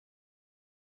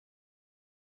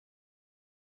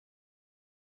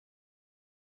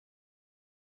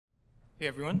Hey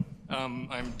everyone,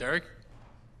 I'm Derrick.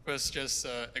 First, just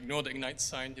ignore the Ignite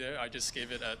sign here. I just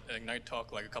gave it at an Ignite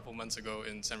talk like a couple months ago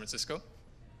in San Francisco.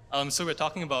 So we're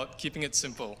talking about keeping it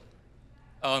simple.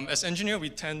 As engineers, we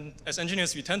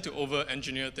tend to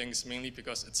over-engineer things mainly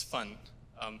because it's fun.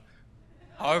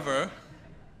 However,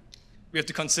 we have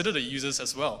to consider the users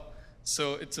as well.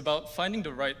 So it's about finding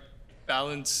the right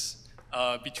balance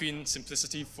between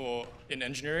simplicity in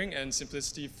engineering and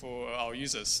simplicity for our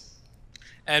users.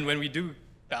 And when we do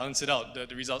balance it out,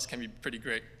 the results can be pretty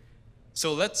great.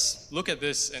 So let's look at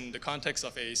this in the context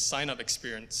of a sign-up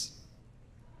experience.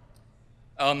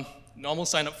 Normal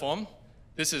sign-up form.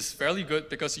 This is fairly good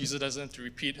because the user doesn't have to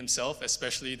repeat himself,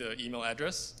 especially the email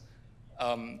address.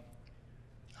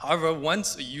 However,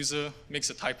 once a user makes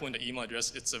a typo in the email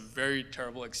address, it's a very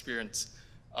terrible experience.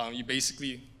 You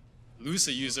basically lose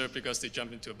a user because they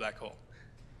jump into a black hole.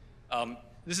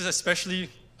 This is especially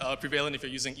prevalent if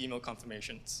you're using email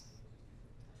confirmations.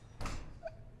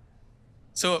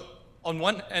 So on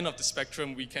one end of the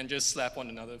spectrum, we can just slap on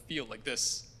another field like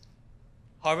this.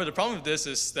 However, the problem with this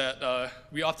is that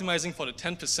we're optimizing for the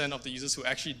 10% of the users who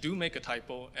actually do make a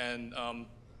typo and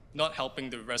not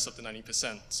helping the rest of the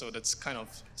 90%. So that's kind of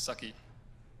sucky.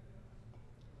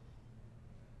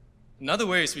 Another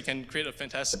way is we can create a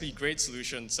fantastically great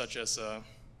solution, such as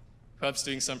perhaps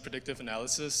doing some predictive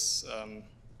analysis,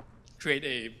 create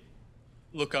a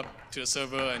lookup to the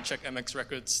server and check MX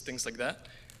records, things like that.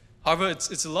 However,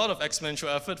 it's a lot of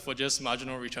exponential effort for just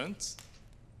marginal returns.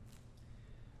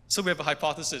 So we have a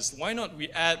hypothesis. Why not we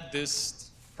add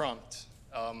this prompt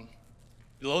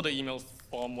below the email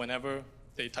form whenever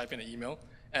they type in an email,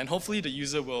 and hopefully the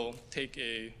user will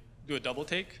do a double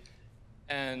take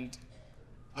and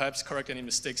perhaps correct any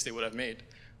mistakes they would have made.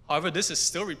 However, this is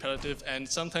still repetitive, and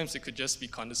sometimes it could just be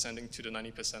condescending to the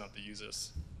 90% of the users.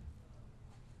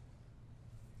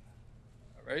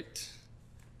 All right.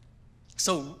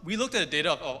 So we looked at the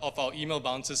data of our email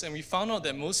bounces, and we found out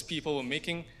that most people were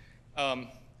making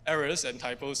errors and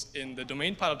typos in the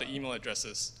domain part of the email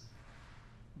addresses.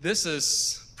 This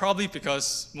is probably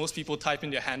because most people type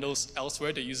in their handles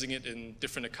elsewhere. They're using it in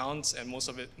different accounts, and most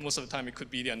of the time it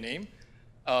could be their name.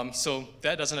 So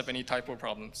that doesn't have any typo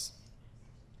problems.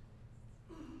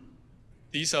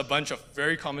 These are a bunch of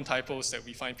very common typos that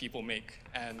we find people make,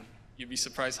 and you'd be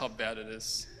surprised how bad it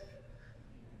is.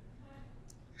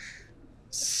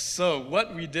 So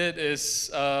what we did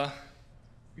is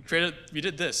we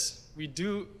did this. We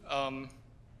do a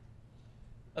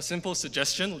simple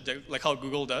suggestion, like how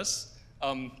Google does,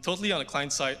 totally on the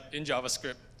client side in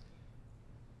JavaScript,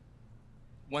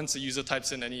 once the user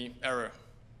types in any error.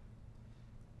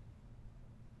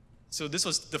 So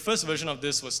the first version of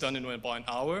this was done in about an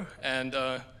hour, and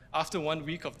after 1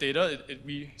 week of data,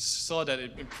 we saw that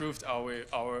it improved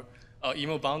our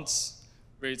email bounce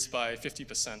rates by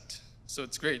 50%. So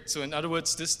it's great. So in other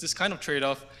words, this kind of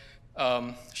trade-off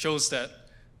shows that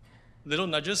little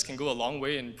nudges can go a long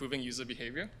way in improving user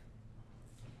behavior.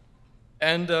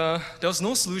 And there was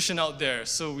no solution out there,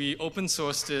 so we open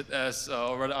sourced it as,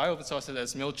 or rather I open sourced it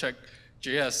as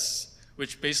MailCheck.js,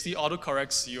 which basically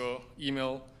autocorrects your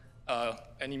email,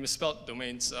 any misspelled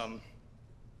domains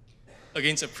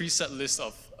against a preset list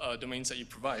of domains that you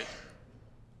provide.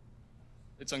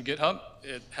 It's on GitHub.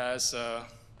 It has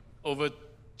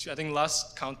I think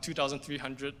last count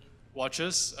 2,300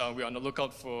 watches. We're on the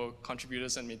lookout for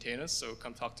contributors and maintainers, so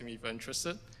come talk to me if you're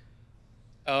interested.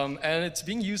 And it's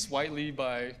being used widely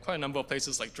by quite a number of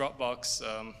places like Dropbox,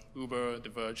 Uber, The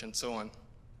Verge, and so on.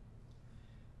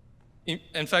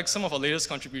 In fact, some of our latest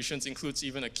contributions includes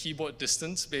even a keyboard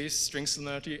distance-based string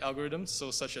similarity algorithm,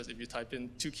 so such as if you type in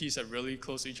 2 keys that are really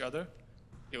close to each other,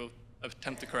 it will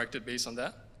attempt to correct it based on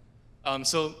that.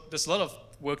 So there's a lot of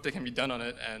work that can be done on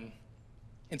it, and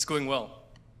it's going well.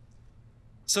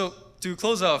 So to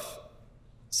close off,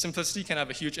 simplicity can have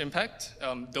a huge impact.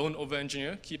 Don't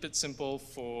over-engineer. Keep it simple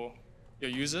for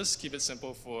your users. Keep it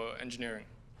simple for engineering.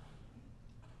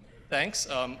 Thanks.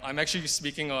 I'm actually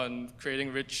speaking on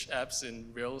creating rich apps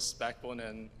in Rails, Backbone,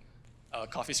 and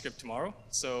CoffeeScript tomorrow.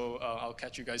 So I'll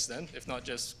catch you guys then. If not,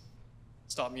 just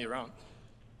stop me around.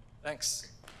 Thanks.